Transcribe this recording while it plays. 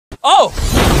Oh!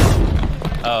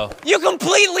 Oh. You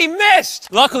completely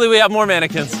missed! Luckily, we have more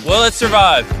mannequins. Will it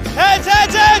survive? Heads,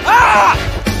 heads, heads! Ah!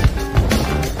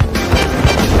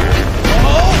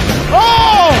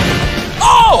 Oh!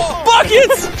 Oh!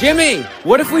 Buckets! Jimmy,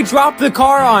 what if we drop the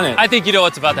car on it? I think you know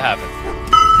what's about to happen.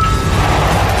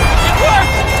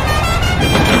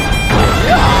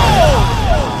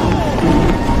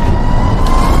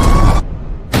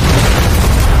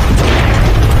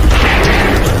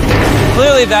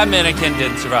 Clearly, that mannequin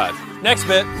didn't survive. Next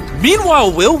bit.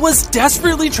 Meanwhile, Will was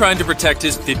desperately trying to protect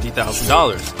his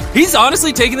 $50,000. He's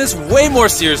honestly taking this way more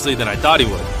seriously than I thought he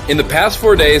would. In the past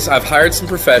 4 days, I've hired some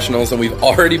professionals and we've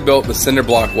already built the cinder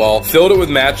block wall, filled it with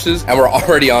matches, and we're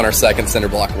already on our second cinder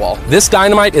block wall. This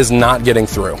dynamite is not getting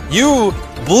through. You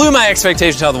blew my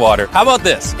expectations out of the water. How about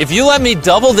this? If you let me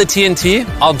double the TNT,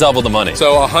 I'll double the money.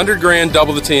 So 100 grand,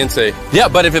 double the TNT. Yeah,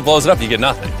 but if it blows it up, you get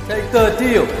nothing. Take the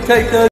deal. Take the